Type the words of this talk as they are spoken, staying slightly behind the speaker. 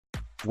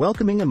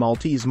Welcoming a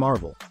Maltese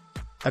Marvel.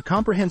 A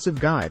comprehensive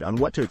guide on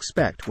what to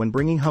expect when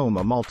bringing home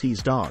a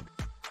Maltese dog.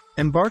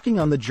 Embarking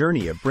on the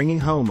journey of bringing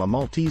home a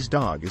Maltese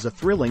dog is a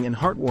thrilling and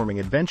heartwarming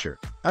adventure,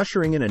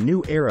 ushering in a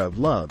new era of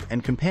love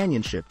and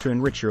companionship to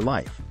enrich your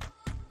life.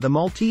 The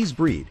Maltese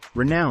breed,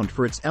 renowned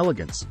for its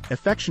elegance,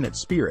 affectionate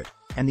spirit,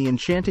 and the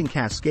enchanting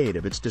cascade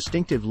of its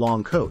distinctive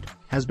long coat,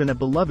 has been a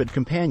beloved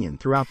companion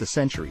throughout the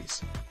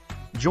centuries.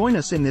 Join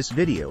us in this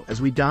video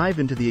as we dive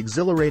into the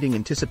exhilarating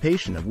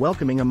anticipation of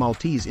welcoming a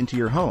Maltese into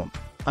your home,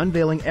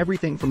 unveiling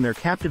everything from their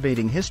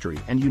captivating history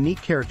and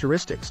unique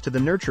characteristics to the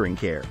nurturing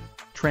care,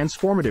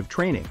 transformative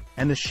training,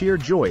 and the sheer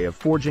joy of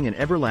forging an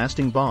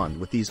everlasting bond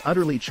with these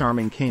utterly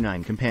charming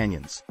canine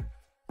companions.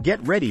 Get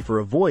ready for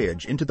a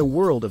voyage into the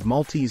world of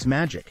Maltese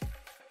magic.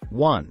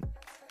 1.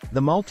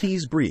 The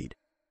Maltese breed.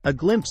 A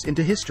glimpse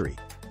into history.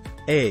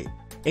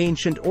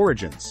 Ancient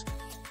origins.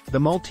 The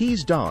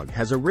Maltese dog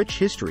has a rich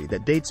history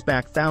that dates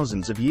back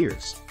thousands of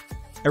years.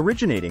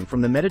 Originating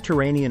from the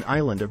Mediterranean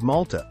island of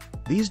Malta,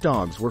 these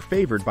dogs were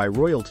favored by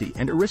royalty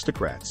and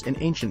aristocrats in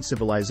ancient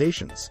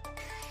civilizations.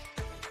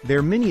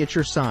 Their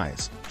miniature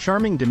size,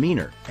 charming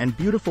demeanor, and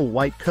beautiful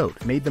white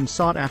coat made them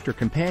sought-after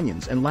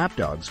companions and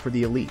lapdogs for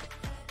the elite.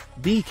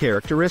 B.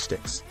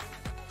 Characteristics.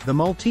 The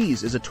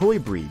Maltese is a toy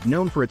breed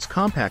known for its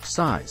compact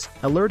size,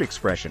 alert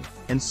expression,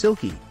 and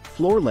silky,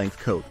 floor-length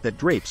coat that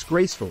drapes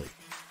gracefully.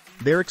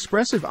 Their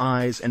expressive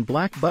eyes and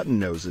black button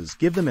noses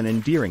give them an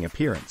endearing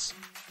appearance.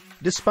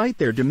 Despite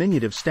their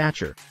diminutive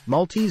stature,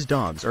 Maltese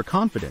dogs are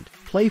confident,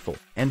 playful,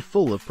 and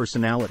full of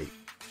personality.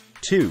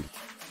 2.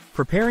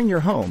 Preparing your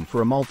home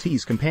for a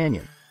Maltese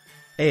companion.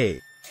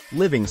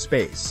 Living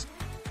space.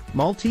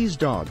 Maltese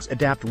dogs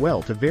adapt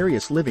well to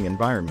various living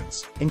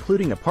environments,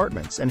 including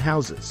apartments and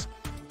houses.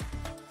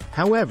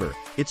 However,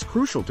 it's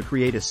crucial to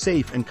create a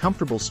safe and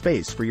comfortable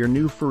space for your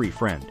new furry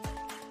friend.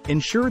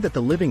 Ensure that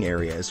the living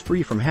area is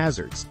free from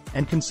hazards,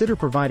 and consider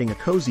providing a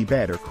cozy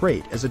bed or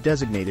crate as a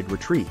designated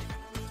retreat.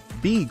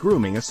 B.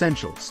 Grooming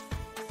essentials.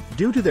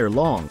 Due to their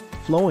long,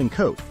 flowing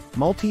coat,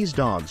 Maltese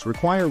dogs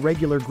require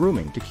regular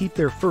grooming to keep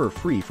their fur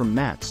free from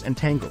mats and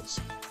tangles.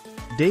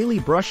 Daily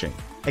brushing,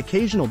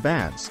 occasional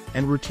baths,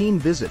 and routine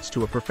visits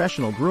to a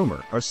professional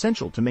groomer are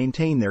essential to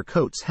maintain their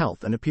coat's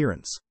health and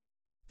appearance.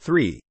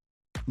 3.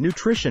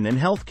 Nutrition and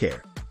health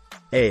care.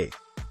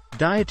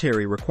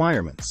 Dietary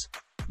requirements.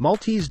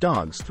 Maltese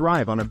dogs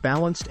thrive on a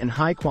balanced and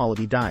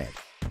high-quality diet.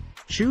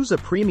 Choose a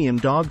premium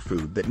dog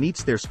food that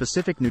meets their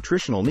specific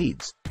nutritional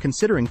needs,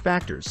 considering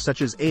factors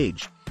such as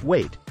age,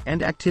 weight,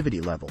 and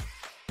activity level.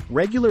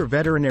 Regular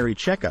veterinary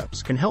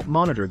checkups can help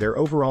monitor their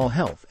overall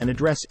health and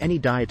address any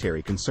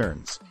dietary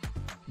concerns.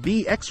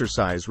 B.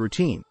 Exercise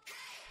routine.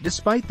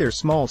 Despite their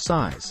small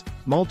size,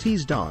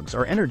 Maltese dogs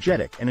are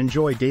energetic and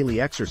enjoy daily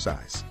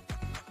exercise.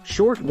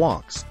 Short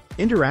walks,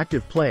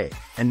 interactive play,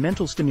 and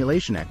mental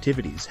stimulation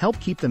activities help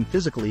keep them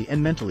physically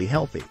and mentally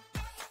healthy.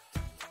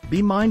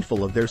 Be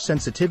mindful of their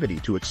sensitivity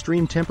to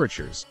extreme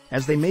temperatures,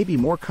 as they may be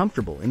more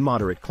comfortable in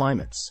moderate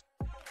climates.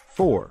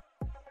 4.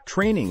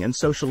 Training and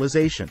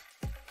socialization.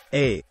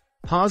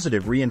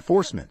 Positive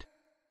reinforcement.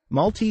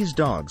 Maltese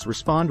dogs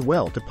respond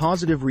well to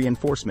positive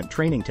reinforcement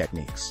training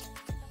techniques.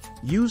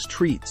 Use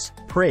treats,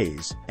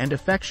 praise, and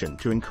affection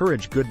to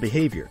encourage good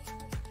behavior.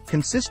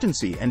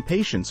 Consistency and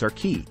patience are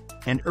key,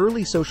 and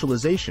early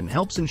socialization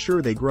helps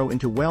ensure they grow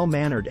into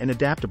well-mannered and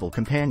adaptable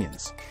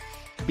companions.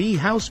 B.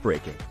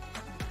 Housebreaking.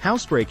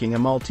 Housebreaking a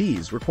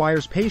Maltese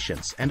requires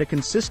patience and a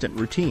consistent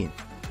routine.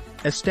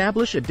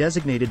 Establish a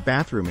designated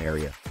bathroom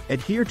area,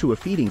 adhere to a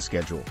feeding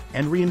schedule,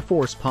 and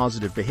reinforce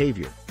positive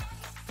behavior.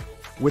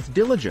 With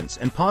diligence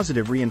and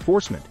positive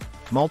reinforcement,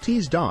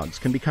 Maltese dogs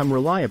can become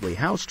reliably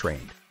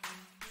house-trained.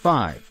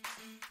 5.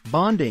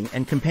 Bonding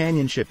and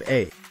companionship.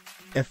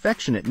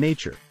 Affectionate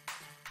nature.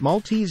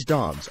 Maltese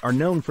dogs are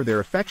known for their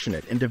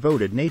affectionate and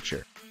devoted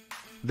nature.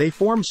 They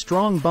form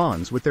strong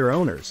bonds with their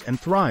owners and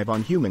thrive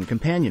on human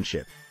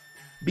companionship.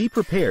 Be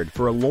prepared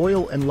for a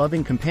loyal and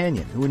loving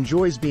companion who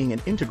enjoys being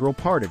an integral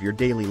part of your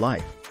daily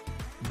life.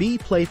 B.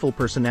 Playful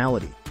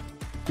personality.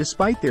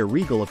 Despite their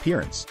regal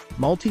appearance,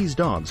 Maltese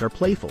dogs are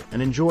playful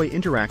and enjoy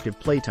interactive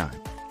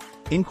playtime.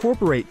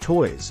 Incorporate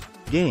toys,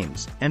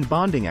 games, and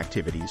bonding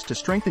activities to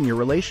strengthen your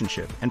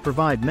relationship and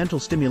provide mental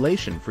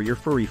stimulation for your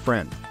furry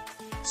friend.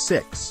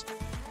 6.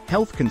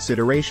 Health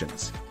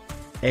considerations.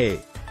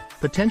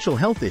 Potential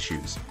health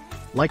issues.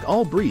 Like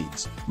all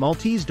breeds,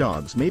 Maltese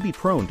dogs may be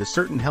prone to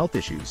certain health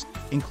issues,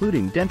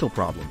 including dental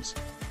problems,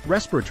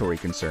 respiratory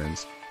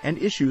concerns, and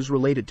issues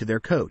related to their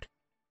coat.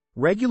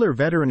 Regular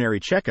veterinary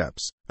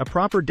checkups, a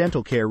proper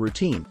dental care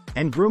routine,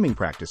 and grooming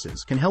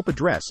practices can help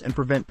address and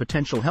prevent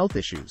potential health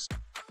issues.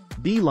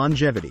 B.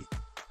 Longevity.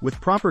 With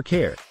proper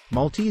care,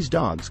 Maltese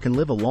dogs can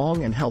live a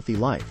long and healthy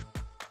life.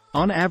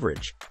 On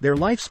average, their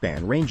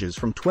lifespan ranges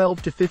from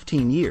 12 to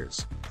 15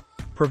 years.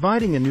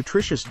 Providing a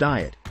nutritious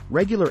diet,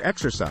 regular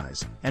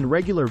exercise, and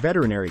regular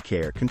veterinary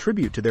care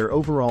contribute to their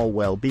overall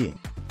well-being.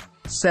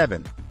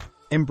 7.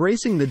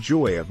 Embracing the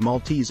joy of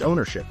Maltese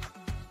ownership.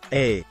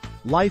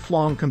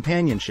 Lifelong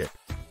companionship.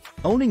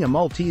 Owning a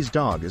Maltese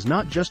dog is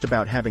not just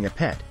about having a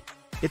pet.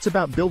 It's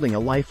about building a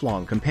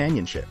lifelong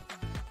companionship.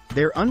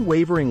 Their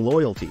unwavering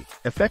loyalty,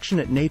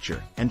 affectionate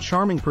nature, and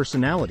charming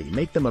personality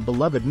make them a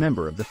beloved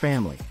member of the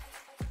family.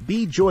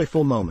 Be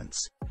joyful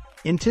moments.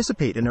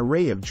 Anticipate an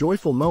array of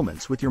joyful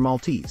moments with your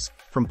Maltese,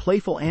 from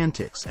playful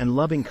antics and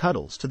loving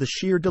cuddles to the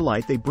sheer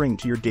delight they bring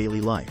to your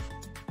daily life.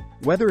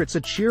 Whether it's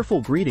a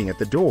cheerful greeting at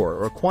the door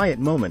or a quiet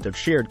moment of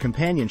shared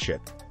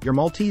companionship, your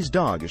Maltese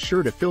dog is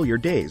sure to fill your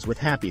days with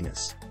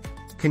happiness.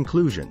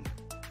 Conclusion.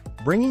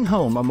 Bringing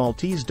home a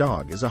Maltese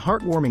dog is a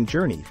heartwarming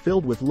journey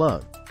filled with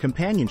love,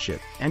 companionship,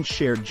 and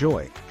shared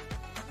joy.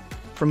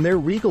 From their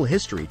regal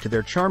history to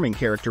their charming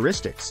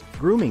characteristics,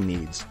 grooming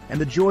needs, and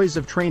the joys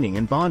of training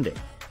and bonding,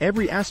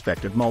 every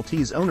aspect of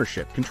Maltese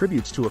ownership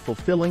contributes to a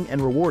fulfilling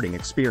and rewarding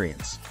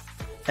experience.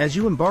 As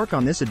you embark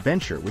on this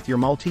adventure with your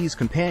Maltese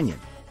companion,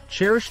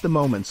 cherish the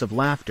moments of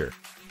laughter,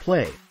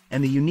 play,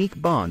 and the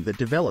unique bond that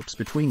develops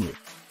between you.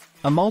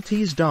 A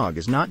Maltese dog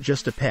is not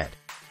just a pet.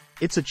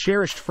 It's a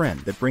cherished friend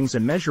that brings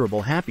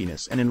immeasurable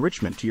happiness and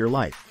enrichment to your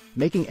life,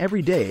 making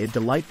every day a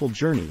delightful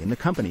journey in the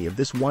company of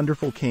this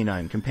wonderful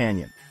canine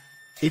companion.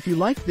 If you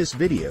liked this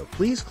video,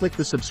 please click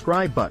the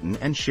subscribe button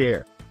and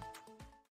share.